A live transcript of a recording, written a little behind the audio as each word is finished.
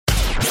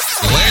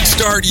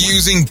Start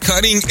using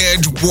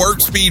cutting-edge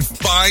warp-speed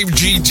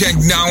 5G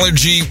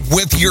technology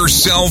with your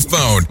cell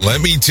phone.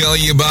 Let me tell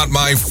you about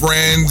my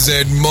friends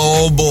at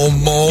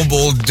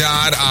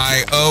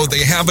mobilemobile.io.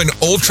 They have an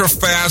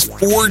ultra-fast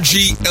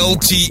 4G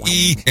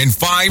LTE and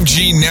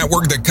 5G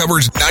network that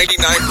covers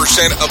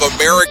 99% of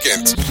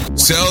Americans.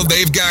 So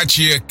they've got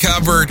you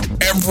covered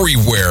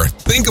everywhere.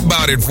 Think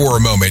about it for a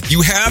moment.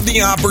 You have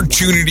the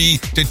opportunity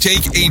to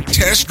take a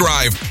test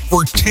drive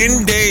for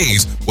 10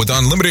 days with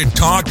unlimited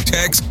talk,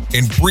 text,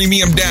 and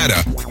premium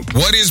data.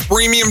 What is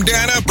premium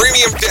data?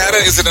 Premium data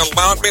is an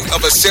allotment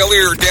of a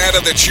cellular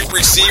data that you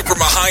receive from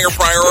a higher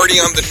priority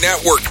on the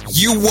network.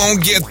 You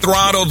won't get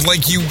throttled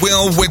like you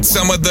will with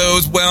some of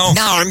those,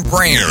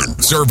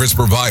 non-brand service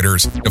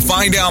providers. To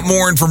find out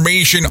more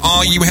information,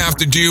 all you have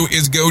to do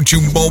is go to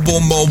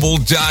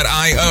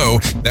mobilemobile.io.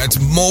 That's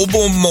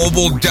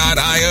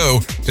mobilemobile.io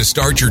to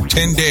start your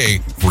 10-day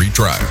free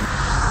trial.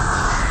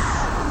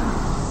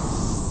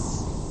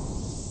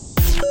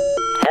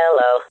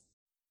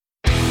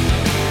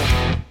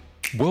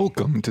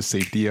 Welcome to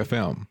Safety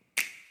FM,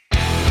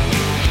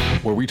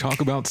 where we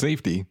talk about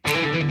safety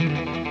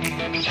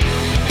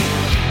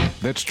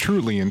that's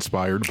truly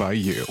inspired by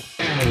you.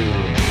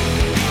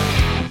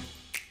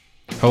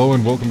 Hello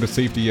and welcome to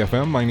Safety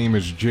FM. My name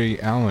is Jay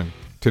Allen.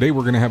 Today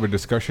we're going to have a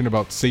discussion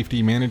about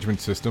safety management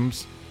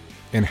systems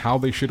and how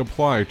they should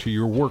apply to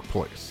your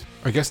workplace.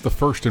 I guess the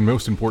first and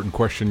most important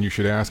question you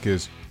should ask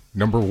is,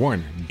 number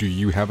one, do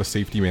you have a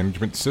safety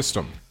management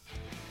system?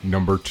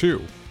 Number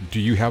two, do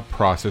you have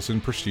process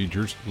and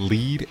procedures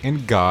lead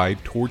and guide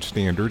towards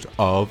standards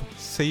of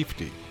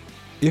safety?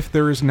 If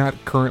there is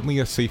not currently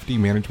a safety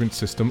management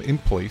system in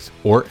place,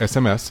 or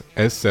SMS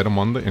as said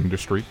among the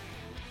industry,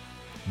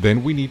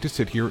 then we need to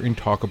sit here and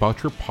talk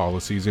about your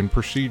policies and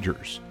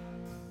procedures.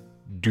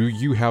 Do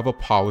you have a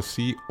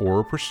policy or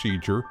a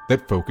procedure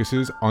that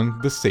focuses on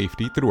the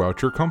safety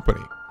throughout your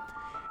company?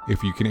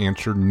 If you can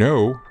answer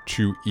no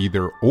to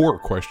either or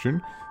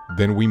question,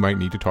 then we might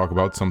need to talk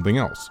about something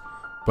else.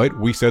 But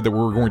we said that we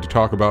were going to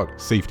talk about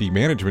safety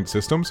management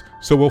systems,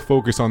 so we'll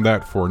focus on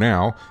that for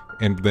now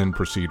and then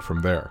proceed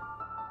from there.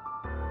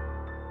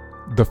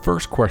 The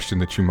first question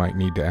that you might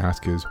need to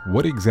ask is,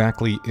 what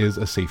exactly is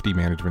a safety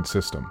management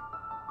system?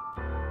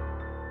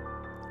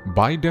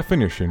 By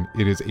definition,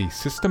 it is a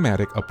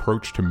systematic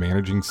approach to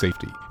managing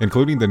safety,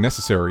 including the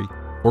necessary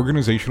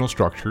organizational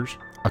structures,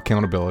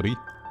 accountability,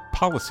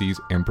 policies,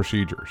 and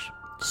procedures.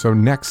 So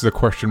next, the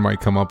question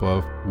might come up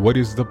of, what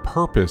is the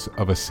purpose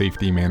of a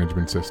safety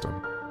management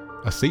system?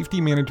 A safety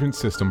management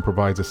system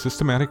provides a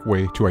systematic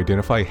way to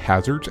identify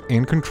hazards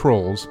and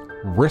controls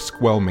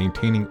risk while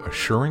maintaining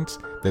assurance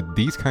that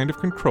these kind of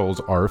controls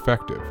are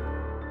effective.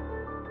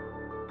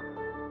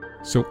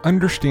 So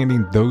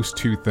understanding those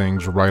two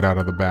things right out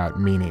of the bat,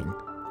 meaning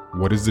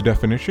what is the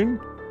definition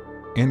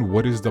and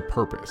what is the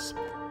purpose?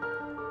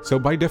 So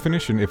by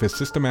definition, if a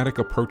systematic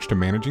approach to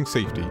managing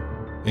safety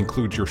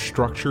includes your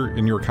structure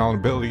and your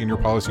accountability and your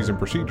policies and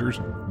procedures,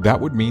 that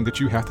would mean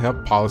that you have to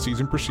have policies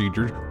and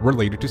procedures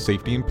related to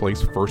safety in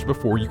place first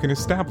before you can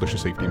establish a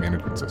safety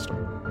management system.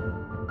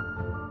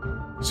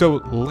 So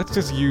let's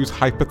just use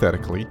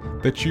hypothetically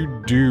that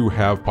you do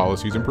have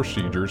policies and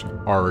procedures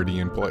already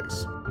in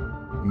place.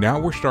 Now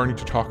we're starting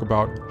to talk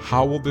about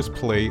how will this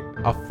play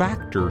a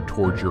factor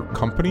towards your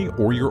company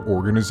or your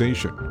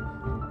organization.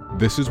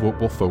 This is what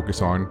we'll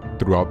focus on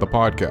throughout the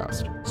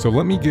podcast. So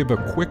let me give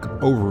a quick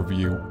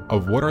overview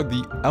of what are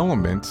the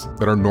elements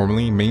that are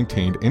normally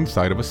maintained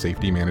inside of a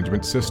safety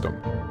management system.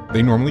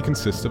 They normally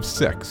consist of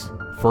 6.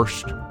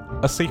 First,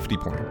 a safety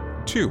plan.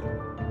 2,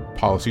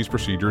 policies,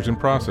 procedures, and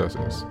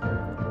processes.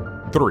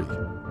 3,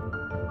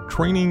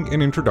 training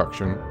and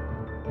introduction.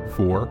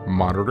 4,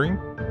 monitoring.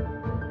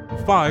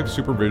 5,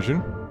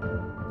 supervision.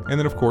 And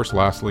then of course,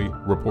 lastly,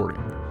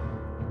 reporting.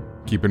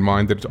 Keep in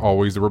mind that it's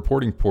always the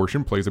reporting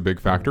portion plays a big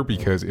factor,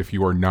 because if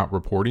you are not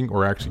reporting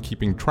or actually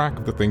keeping track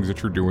of the things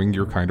that you're doing,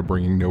 you're kind of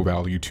bringing no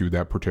value to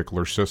that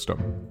particular system.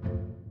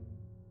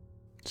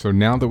 So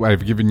now that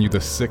I've given you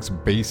the 6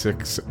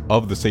 basics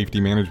of the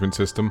safety management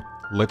system,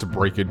 let's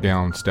break it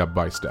down step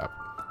by step.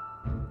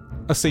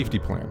 A safety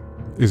plan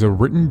is a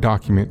written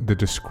document that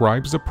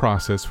describes the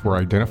process for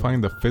identifying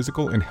the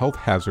physical and health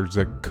hazards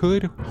that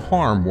could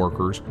harm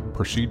workers,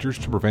 procedures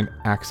to prevent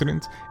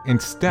accidents,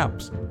 and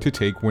steps to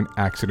take when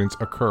accidents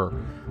occur.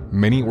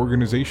 Many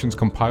organizations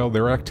compile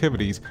their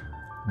activities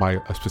by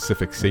a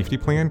specific safety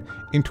plan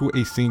into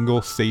a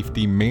single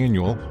safety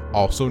manual,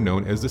 also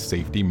known as the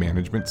safety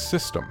management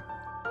system.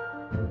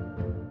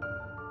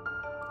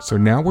 So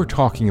now we're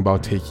talking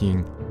about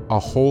taking a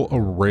whole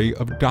array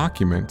of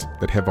documents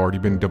that have already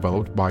been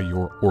developed by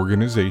your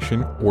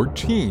organization or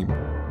team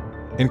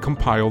and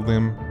compile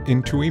them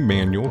into a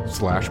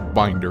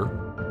manual/binder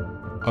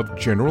of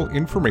general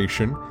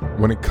information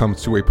when it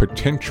comes to a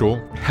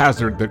potential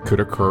hazard that could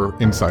occur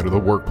inside of the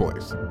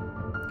workplace.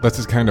 Let's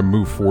just kind of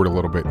move forward a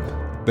little bit.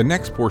 The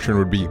next portion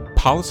would be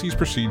policies,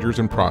 procedures,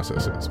 and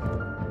processes.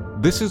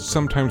 This is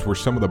sometimes where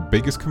some of the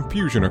biggest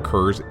confusion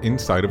occurs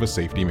inside of a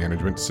safety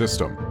management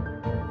system.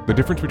 The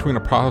difference between a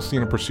policy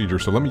and a procedure,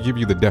 so let me give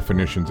you the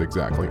definitions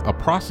exactly. A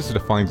process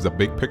defines the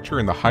big picture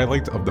and the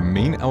highlights of the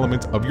main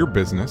elements of your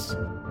business.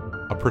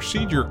 A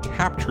procedure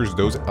captures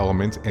those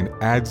elements and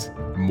adds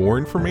more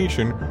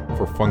information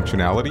for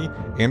functionality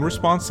and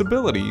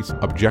responsibilities,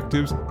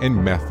 objectives, and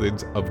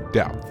methods of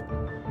depth.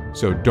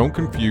 So don't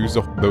confuse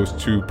those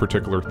two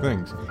particular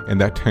things.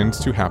 And that tends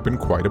to happen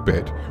quite a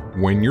bit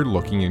when you're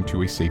looking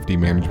into a safety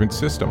management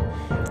system.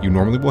 You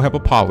normally will have a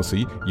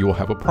policy, you will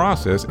have a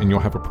process, and you'll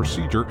have a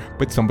procedure,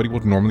 but somebody will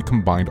normally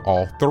combine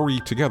all three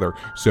together.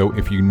 So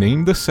if you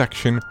name the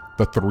section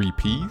the 3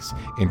 Ps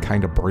and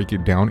kind of break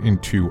it down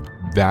into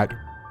that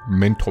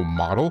mental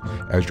model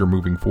as you're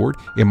moving forward,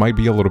 it might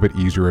be a little bit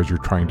easier as you're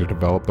trying to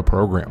develop the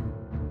program.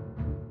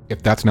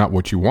 If that's not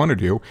what you want to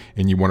do,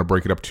 and you want to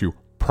break it up to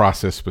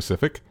process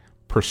specific,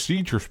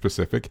 procedure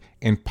specific,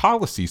 and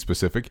policy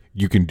specific,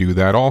 you can do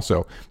that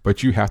also.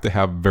 But you have to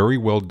have very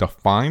well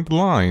defined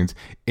lines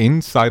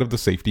inside of the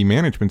safety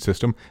management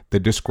system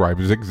that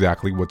describes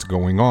exactly what's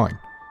going on.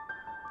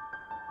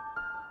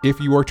 If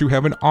you are to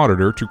have an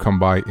auditor to come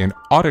by and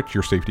audit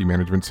your safety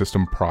management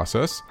system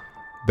process,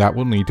 that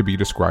will need to be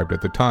described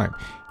at the time.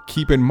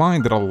 Keep in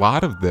mind that a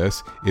lot of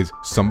this is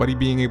somebody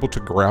being able to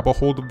grab a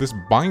hold of this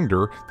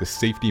binder, the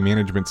safety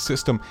management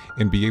system,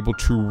 and be able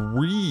to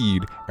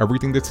read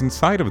everything that's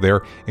inside of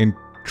there and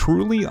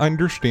truly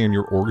understand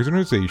your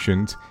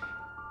organization's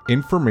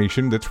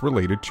information that's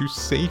related to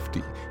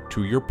safety,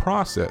 to your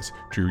process,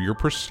 to your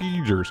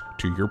procedures,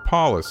 to your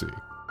policy.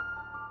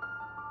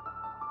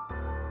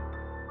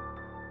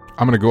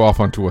 I'm going to go off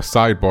onto a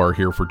sidebar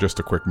here for just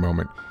a quick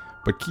moment.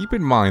 But keep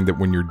in mind that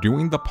when you're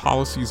doing the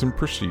policies and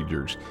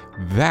procedures,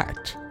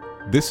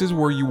 this is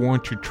where you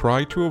want to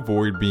try to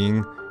avoid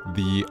being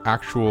the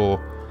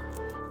actual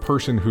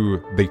person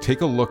who they take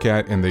a look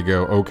at and they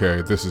go,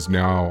 okay, this is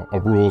now a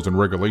rules and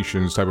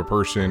regulations type of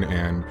person,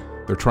 and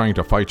they're trying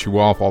to fight you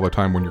off all the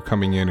time when you're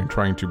coming in and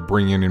trying to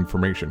bring in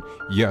information.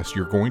 Yes,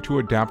 you're going to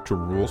adapt to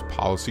rules,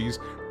 policies,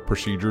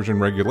 procedures, and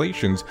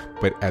regulations,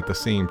 but at the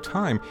same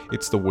time,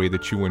 it's the way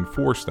that you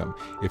enforce them.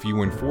 If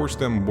you enforce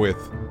them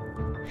with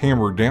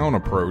hammer down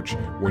approach,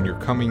 when you're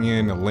coming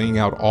in and laying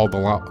out all the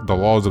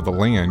laws of the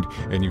land,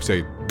 and you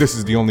say, this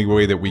is the only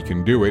way that we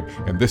can do it,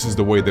 and this is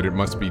the way that it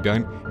must be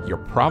done, you're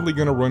probably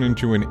going to run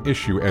into an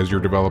issue as you're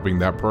developing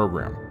that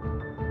program.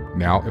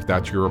 Now, if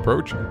that's your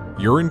approach,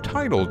 you're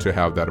entitled to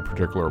have that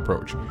particular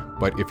approach.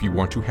 But if you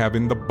want to have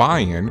in the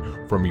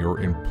buy-in from your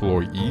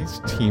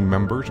employees, team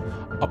members,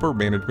 upper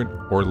management,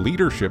 or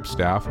leadership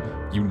staff,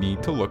 you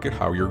need to look at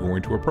how you're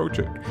going to approach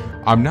it.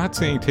 I'm not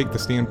saying take the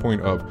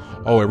standpoint of,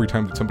 every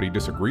time that somebody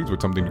disagrees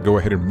with something, to go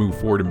ahead and move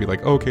forward and be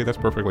like, okay, that's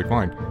perfectly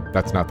fine.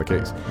 That's not the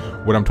case.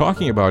 What I'm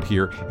talking about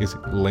here is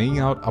laying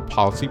out a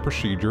policy,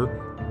 procedure,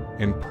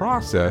 and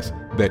process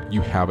that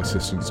you have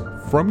assistance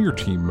from your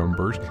team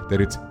members,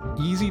 that it's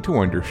easy to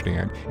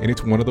understand, and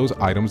it's one of those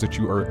items that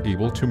you are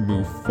able to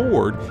move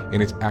forward,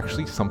 and it's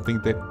actually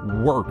something that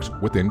works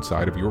within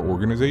inside of your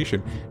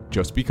organization.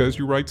 Just because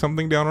you write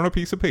something down on a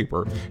piece of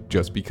paper,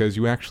 just because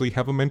you actually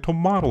have a mental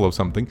model of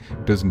something,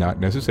 does not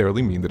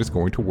necessarily mean that it's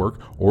going to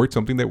work, or it's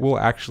something that will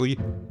actually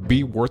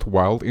be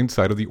worthwhile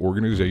inside of the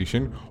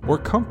organization or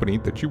company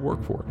that you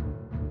work for.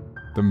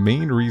 The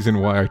main reason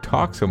why I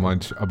talk so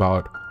much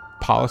about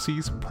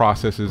policies,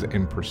 processes,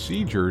 and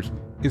procedures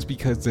is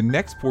because the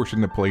next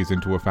portion that plays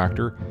into a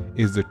factor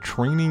is the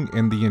training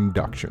and the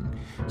induction.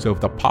 So if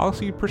the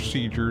policy,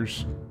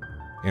 procedures,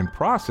 and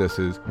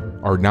processes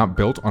are not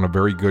built on a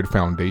very good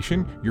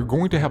foundation, you're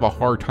going to have a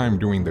hard time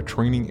doing the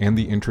training and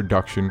the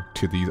introduction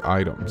to these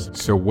items.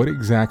 So what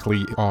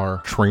exactly are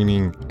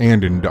training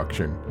and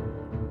induction?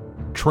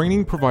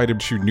 Training provided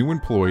to new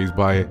employees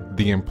by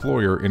the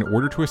employer in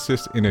order to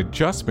assist in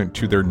adjustment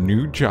to their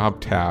new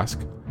job task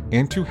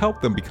and to help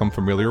them become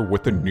familiar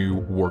with the new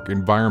work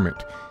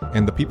environment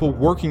and the people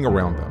working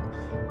around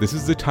them. This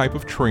is the type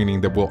of training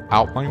that will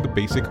outline the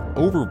basic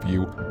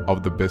overview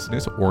of the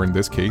business, or in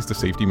this case, the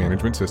safety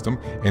management system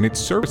and its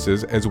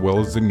services, as well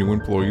as the new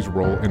employee's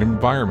role and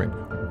environment,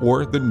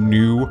 or the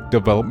new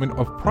development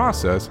of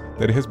process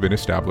that has been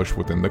established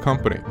within the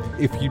company.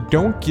 If you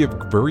don't give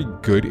very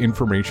good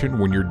information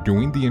when you're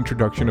doing the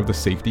introduction of the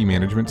safety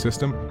management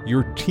system,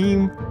 your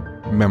team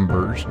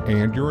members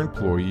and your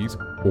employees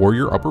or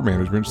your upper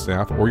management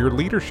staff or your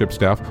leadership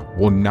staff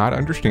will not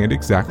understand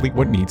exactly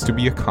what needs to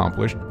be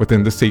accomplished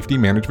within the safety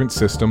management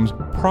system's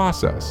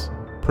process,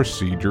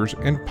 procedures,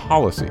 and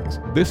policies.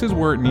 This is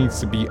where it needs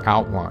to be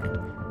outlined,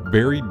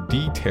 very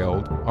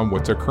detailed on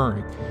what's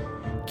occurring.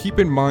 Keep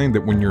in mind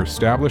that when you're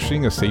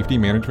establishing a safety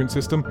management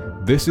system,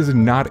 this is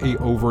not an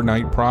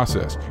overnight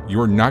process.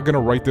 You're not going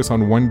to write this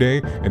on one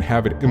day and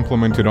have it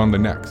implemented on the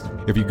next.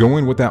 If you go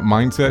in with that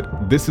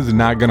mindset, this is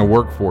not going to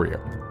work for you.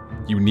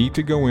 You need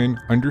to go in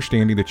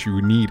understanding that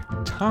you need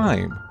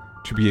time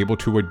to be able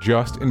to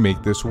adjust and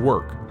make this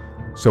work.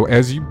 So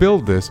as you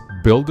build this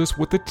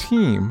with a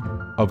team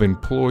of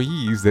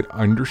employees that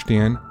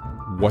understand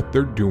what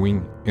they're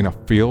doing in a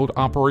field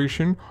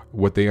operation,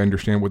 what they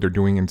understand what they're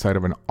doing inside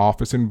of an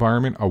office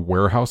environment, a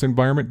warehouse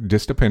environment,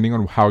 just depending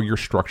on how your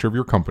structure of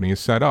your company is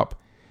set up.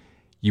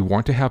 You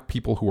want to have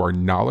people who are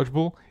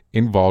knowledgeable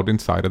involved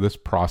inside of this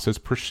process,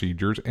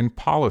 procedures, and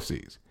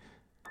policies.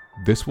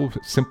 This will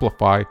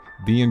simplify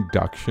the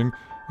induction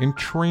and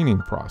training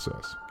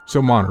process.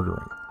 So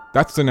monitoring,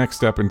 that's the next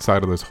step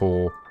inside of this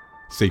whole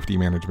safety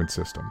management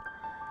system.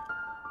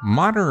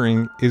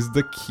 Monitoring is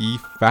the key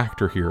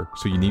factor here,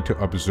 so you need to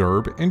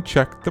observe and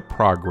check the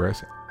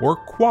progress or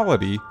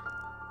quality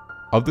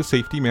of the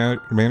safety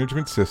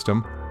management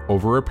system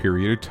over a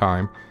period of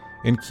time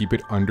and keep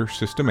it under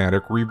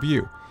systematic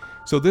review.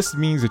 So this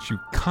means that you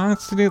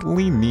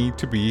constantly need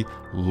to be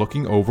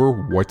looking over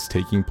what's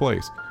taking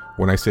place.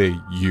 When I say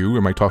you,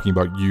 am I talking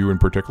about you in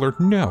particular?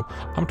 No,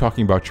 I'm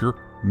talking about your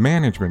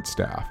management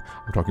staff.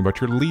 I'm talking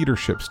about your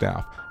leadership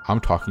staff. I'm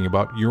talking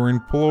about your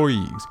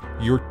employees,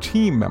 your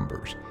team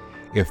members.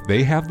 If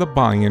they have the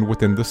buy-in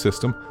within the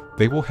system,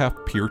 they will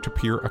have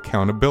peer-to-peer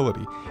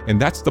accountability.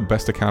 And that's the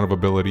best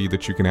accountability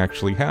that you can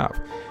actually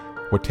have.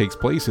 What takes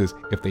place is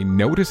if they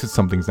notice that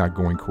something's not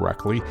going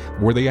correctly,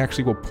 where they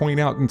actually will point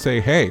out and say,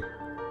 hey,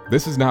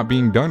 this is not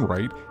being done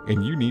right,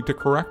 and you need to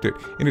correct it.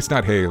 And it's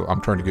not, hey,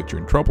 I'm trying to get you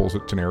in trouble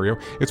scenario.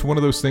 It's one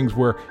of those things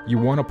where you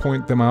want to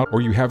point them out,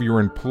 or you have your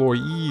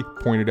employee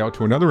pointed out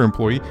to another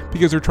employee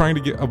because they're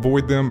trying to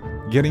avoid them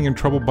getting in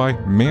trouble by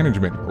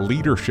management,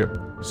 leadership,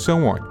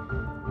 so on.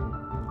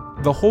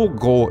 The whole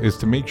goal is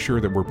to make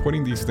sure that we're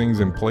putting these things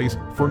in place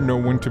for no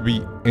one to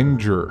be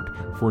injured,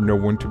 for no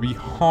one to be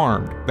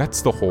harmed.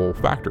 That's the whole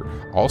factor.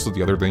 Also,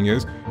 the other thing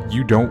is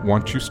you don't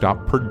want to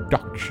stop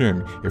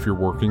production if you're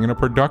working in a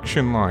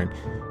production line.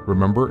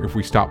 Remember, if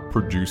we stop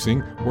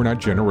producing, we're not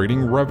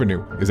generating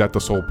revenue. Is that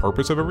the sole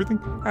purpose of everything?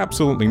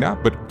 Absolutely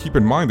not. But keep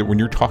in mind that when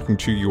you're talking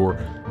to your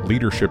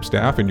leadership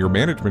staff and your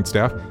management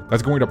staff,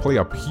 that's going to play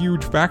a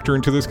huge factor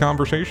into this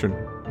conversation.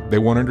 They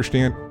want to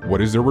understand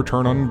what is their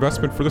return on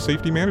investment for the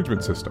safety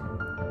management system.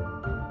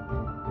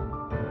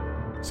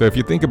 So if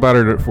you think about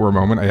it for a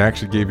moment, I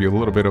actually gave you a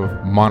little bit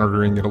of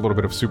monitoring and a little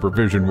bit of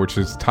supervision, which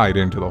is tied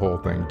into the whole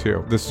thing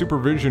too. The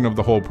supervision of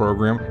the whole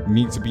program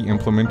needs to be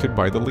implemented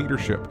by the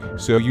leadership.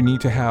 So you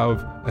need to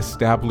have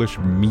established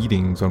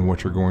meetings on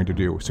what you're going to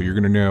do. So you're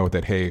going to know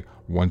that, hey,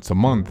 once a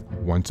month,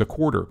 once a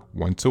quarter,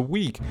 once a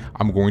week,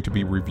 I'm going to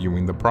be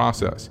reviewing the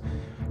process.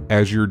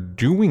 As you're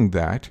doing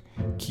that,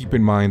 keep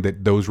in mind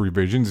that those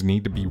revisions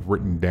need to be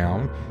written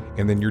down,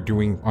 and then you're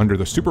doing under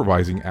the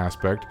supervising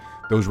aspect,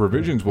 those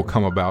revisions will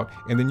come about,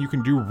 and then you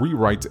can do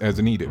rewrites as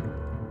needed.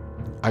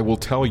 I will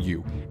tell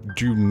you,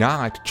 do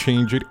not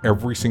change it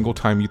every single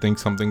time you think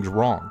something's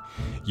wrong.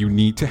 You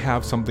need to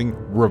have something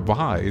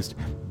revised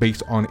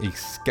based on a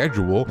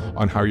schedule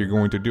on how you're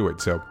going to do it.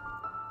 So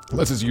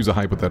let's just use a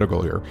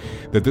hypothetical here,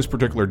 that this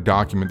particular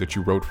document that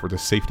you wrote for the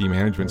safety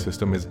management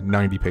system is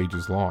 90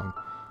 pages long.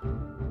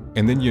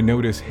 And then you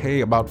notice,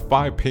 hey, about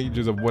 5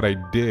 pages of what I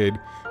did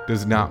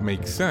does not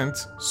make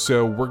sense,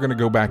 so we're going to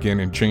go back in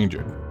and change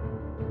it.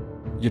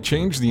 You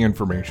change the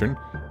information,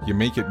 you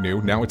make it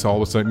new, now it's all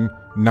of a sudden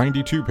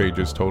 92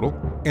 pages total,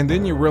 and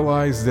then you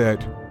realize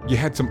that you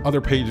had some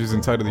other pages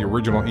inside of the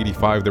original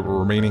 85 that were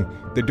remaining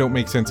that don't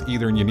make sense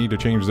either, and you need to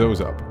change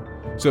those up.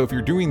 So if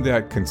you're doing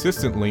that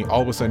consistently,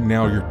 all of a sudden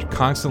now you're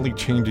constantly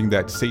changing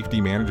that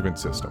safety management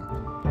system.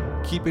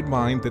 Keep in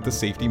mind that the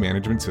safety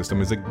management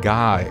system is a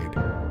guide.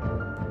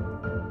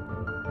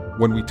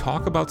 When we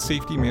talk about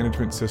safety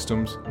management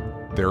systems,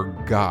 they're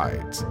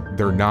guides.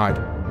 They're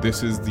not,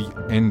 this is the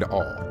end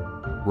all.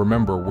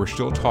 Remember, we're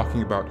still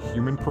talking about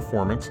human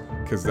performance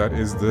because that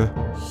is the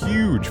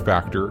huge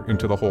factor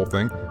into the whole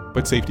thing,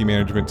 but safety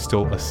management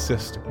still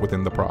assists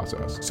within the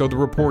process. So the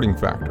reporting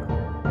factor.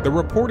 The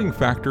reporting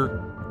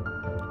factor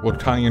will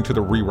tie into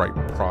the rewrite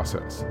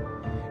process.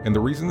 And the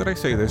reason that I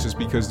say this is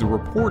because the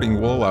reporting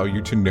will allow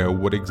you to know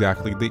what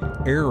exactly the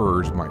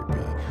errors might be.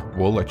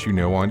 We'll let you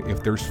know on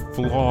if there's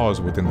flaws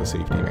within the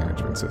safety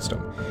management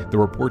system. The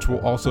reports will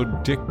also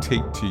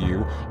dictate to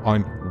you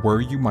on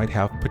where you might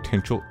have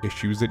potential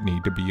issues that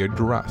need to be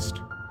addressed.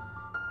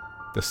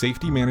 The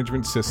safety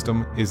management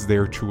system is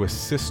there to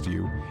assist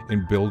you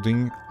in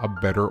building a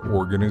better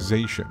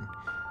organization.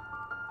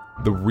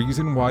 The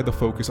reason why the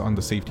focus on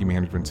the safety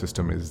management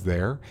system is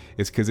there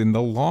is because in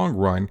the long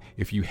run,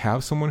 if you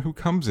have someone who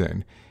comes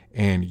in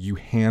and you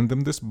hand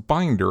them this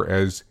binder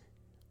as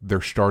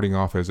they're starting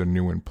off as a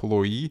new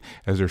employee,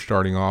 as they're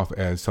starting off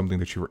as something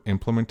that you're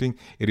implementing,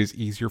 it is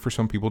easier for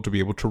some people to be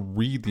able to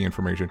read the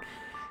information,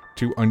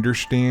 to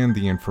understand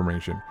the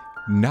information.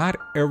 Not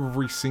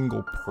every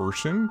single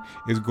person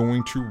is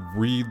going to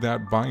read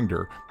that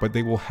binder, but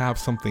they will have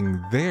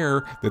something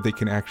there that they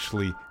can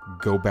actually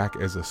go back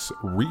as a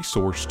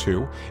resource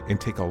to and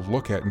take a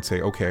look at and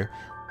say, okay,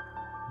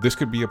 this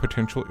could be a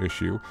potential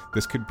issue.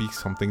 This could be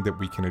something that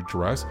we can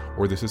address,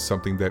 or this is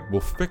something that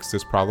will fix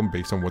this problem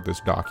based on what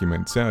this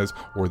document says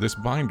or this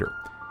binder.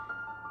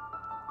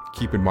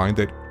 Keep in mind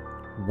that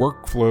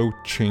workflow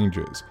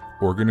changes.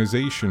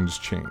 Organizations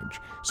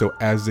change. So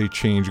as they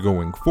change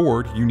going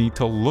forward, you need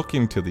to look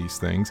into these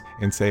things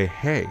and say,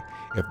 hey,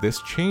 if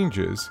this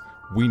changes,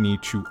 we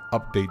need to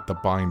update the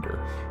binder.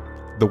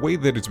 The way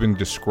that it's been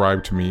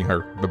described to me,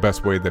 or the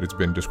best way that it's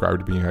been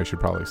described to me, I should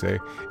probably say,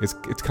 is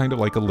it's kind of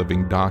like a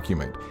living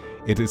document.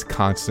 It is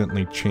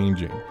constantly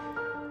changing.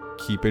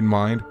 Keep in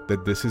mind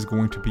that this is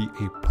going to be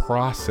a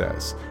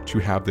process to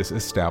have this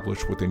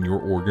established within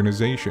your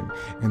organization.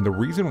 And the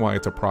reason why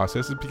it's a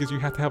process is because you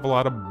have to have a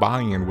lot of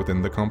buy-in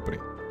within the company.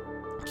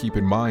 Keep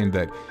in mind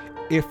that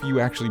if you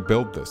actually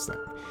build this thing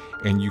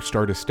and you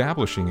start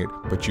establishing it,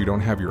 but you don't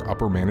have your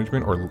upper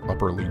management or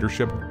upper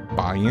leadership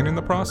buy-in in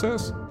the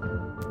process,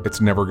 it's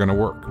never going to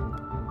work.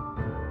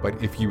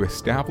 But if you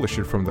establish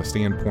it from the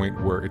standpoint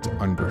where it's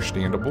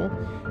understandable,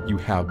 you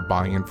have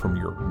buy-in from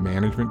your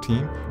management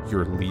team,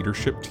 your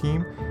leadership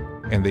team,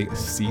 and they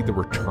see the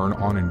return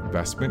on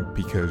investment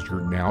because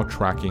you're now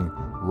tracking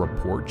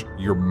reports,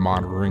 you're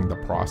monitoring the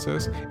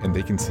process, and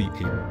they can see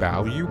a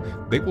value,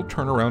 they will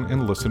turn around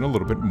and listen a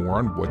little bit more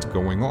on what's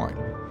going on.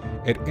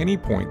 At any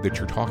point that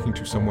you're talking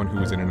to someone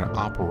who is in an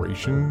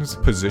operations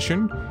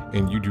position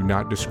and you do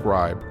not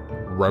describe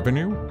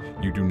revenue,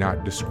 you do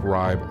not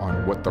describe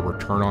on what the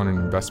return on an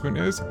investment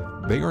is,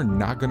 they are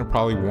not going to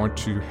probably want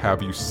to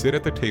have you sit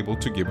at the table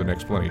to give an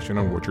explanation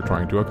on what you're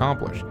trying to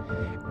accomplish.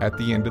 At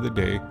the end of the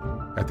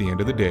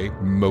day,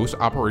 most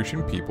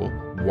operation people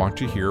want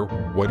to hear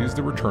what is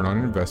the return on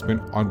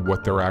investment on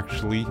what they're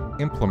actually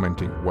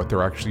implementing, what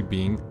they're actually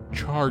being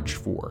charged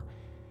for.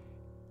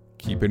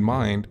 Keep in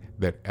mind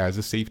that as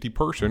a safety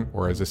person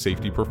or as a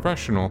safety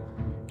professional,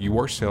 you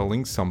are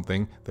selling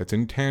something that's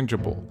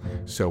intangible.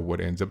 So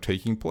what ends up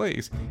taking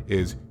place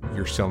is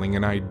you're selling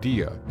an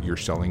idea, you're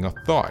selling a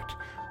thought,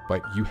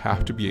 but you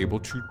have to be able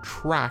to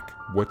track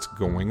what's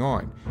going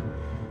on.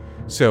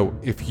 So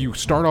if you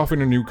start off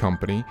in a new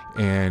company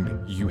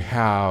and you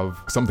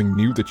have something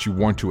new that you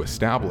want to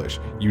establish,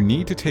 you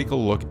need to take a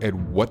look at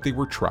what they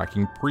were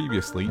tracking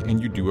previously and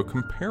you do a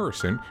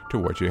comparison to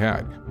what you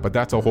had. But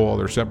that's a whole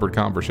other separate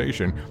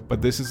conversation.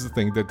 But this is the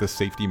thing that the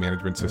safety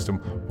management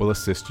system will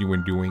assist you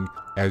in doing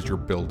as you're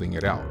building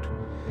it out.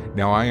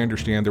 Now, I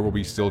understand there will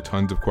be still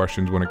tons of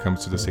questions when it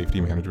comes to the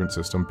safety management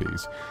system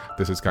piece.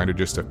 This is kind of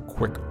just a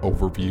quick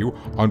overview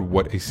on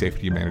what a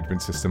safety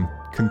management system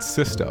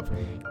consists of.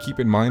 Keep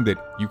in mind that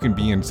you can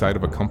be inside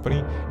of a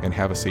company and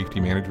have a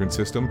safety management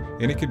system,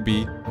 and it could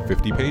be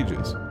 50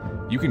 pages.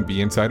 You can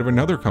be inside of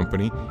another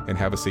company and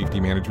have a safety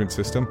management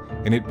system,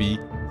 and it be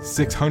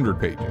 600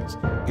 pages.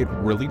 It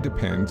really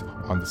depends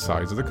on the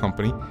size of the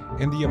company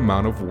and the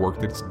amount of work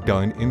that's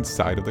done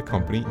inside of the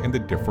company and the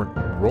different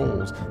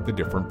roles, the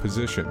different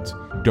positions.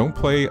 Don't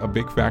play a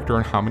big factor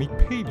on how many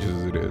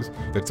pages it is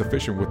that's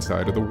efficient with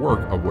side of the work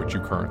of what you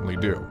currently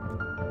do.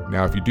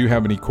 Now, if you do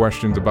have any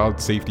questions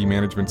about safety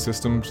management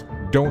systems,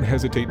 don't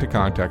hesitate to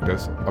contact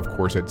us, of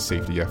course, at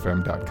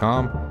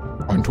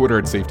safetyfm.com, on Twitter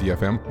at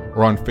safetyfm,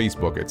 or on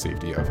Facebook at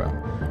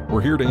safetyfm.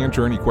 We're here to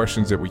answer any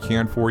questions that we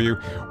can for you.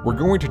 We're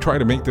going to try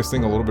to make this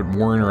thing a little bit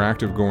more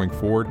interactive going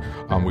forward.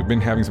 We've been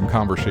having some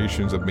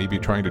conversations of maybe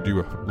trying to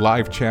do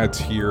live chats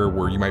here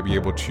where you might be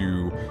able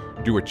to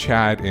do a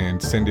chat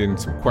and send in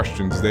some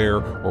questions there,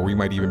 or we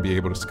might even be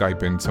able to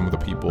Skype in some of the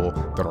people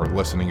that are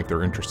listening if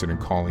they're interested in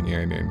calling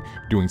in and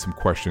doing some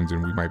questions,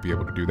 and we might be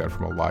able to do that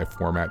from a live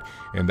format.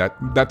 And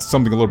that's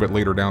something a little bit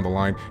later down the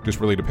line. Just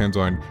really depends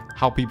on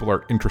how people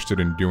are interested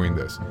in doing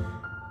this.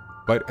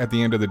 But at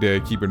the end of the day,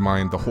 keep in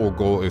mind the whole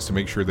goal is to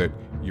make sure that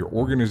your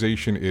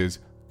organization is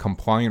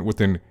compliant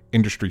within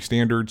industry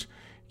standards.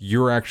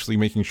 You're actually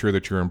making sure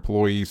that your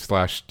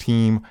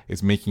employees/team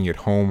is making it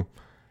home.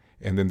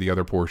 And then the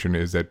other portion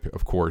is that,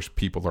 of course,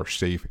 people are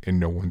safe and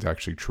no one's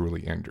actually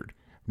truly injured.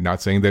 I'm not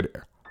saying that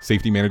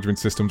safety management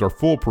systems are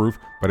foolproof,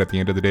 but at the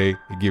end of the day,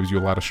 it gives you a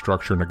lot of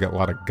structure and a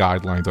lot of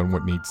guidelines on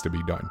what needs to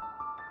be done.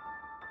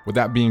 With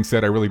that being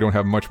said, I really don't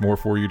have much more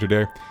for you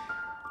today.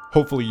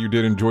 Hopefully you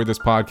did enjoy this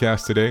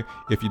podcast today.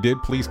 If you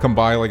did, please come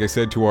by, like I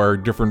said, to our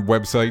different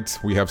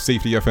websites. We have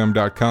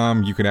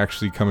safetyfm.com. You can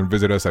actually come and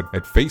visit us at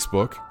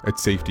Facebook at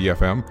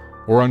safetyfm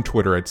or on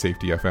Twitter at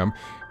safetyfm.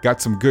 Got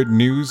some good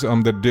news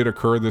that did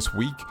occur this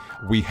week.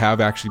 We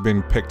have actually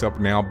been picked up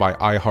now by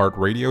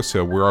iHeartRadio,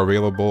 so we're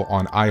available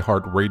on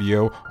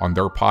iHeartRadio on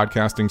their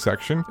podcasting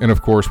section. And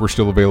of course, we're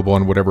still available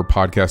on whatever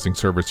podcasting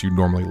service you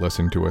normally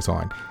listen to us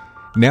on.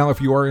 Now,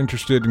 if you are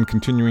interested in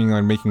continuing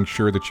on making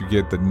sure that you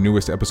get the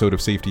newest episode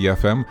of Safety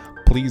FM,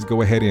 please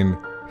go ahead and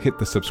hit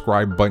the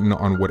subscribe button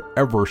on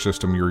whatever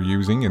system you're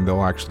using, and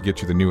they'll actually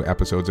get you the new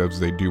episodes as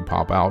they do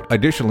pop out.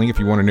 Additionally, if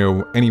you want to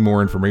know any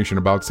more information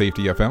about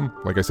Safety FM,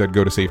 like I said,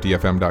 go to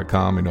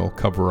safetyfm.com and it'll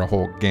cover a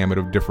whole gamut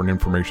of different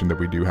information that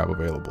we do have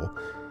available.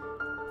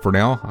 For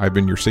now, I've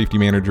been your safety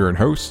manager and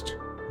host,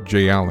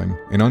 Jay Allen,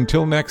 and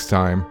until next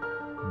time,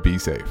 be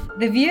safe.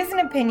 The views and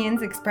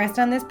opinions expressed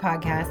on this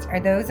podcast are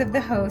those of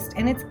the host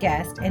and its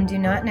guest and do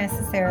not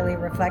necessarily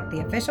reflect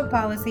the official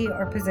policy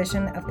or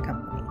position of the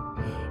company.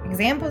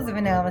 Examples of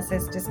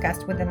analysis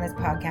discussed within this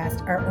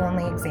podcast are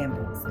only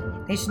examples.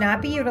 They should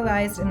not be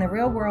utilized in the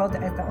real world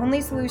as the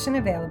only solution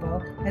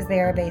available, as they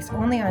are based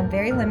only on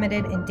very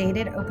limited and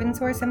dated open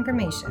source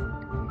information.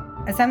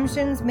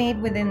 Assumptions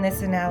made within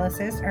this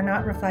analysis are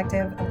not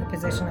reflective of the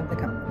position of the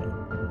company.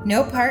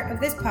 No part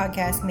of this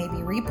podcast may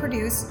be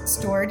reproduced,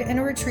 stored in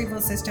a retrieval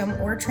system,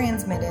 or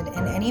transmitted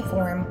in any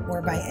form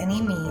or by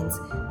any means,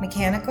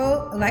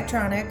 mechanical,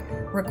 electronic,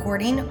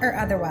 recording, or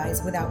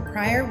otherwise, without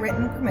prior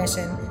written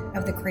permission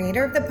of the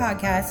creator of the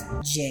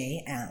podcast,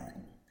 Jay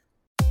Allen.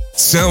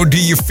 So, do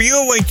you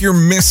feel like you're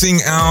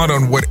missing out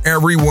on what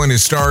everyone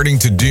is starting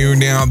to do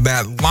now,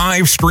 that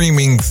live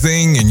streaming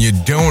thing, and you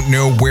don't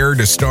know where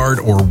to start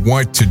or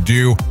what to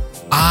do?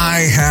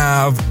 I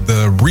have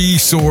the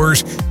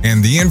resource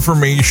and the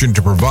information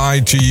to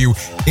provide to you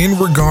in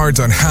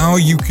regards on how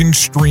you can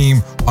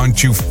stream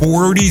onto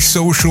 40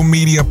 social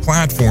media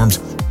platforms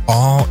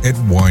all at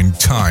one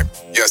time.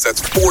 Yes, that's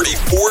 40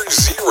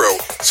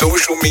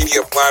 social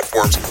media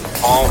platforms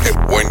all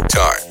at one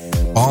time.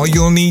 All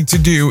you'll need to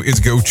do is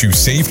go to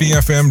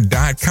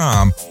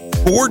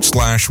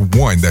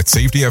safetyfm.com/1. That's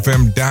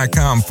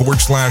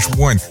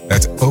safetyfm.com/1.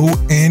 That's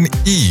ONE.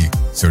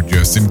 So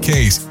just in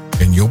case.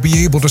 And you'll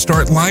be able to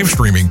start live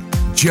streaming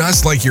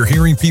just like you're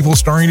hearing people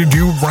starting to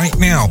do right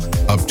now,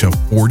 up to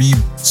 40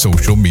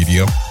 social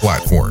media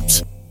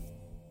platforms.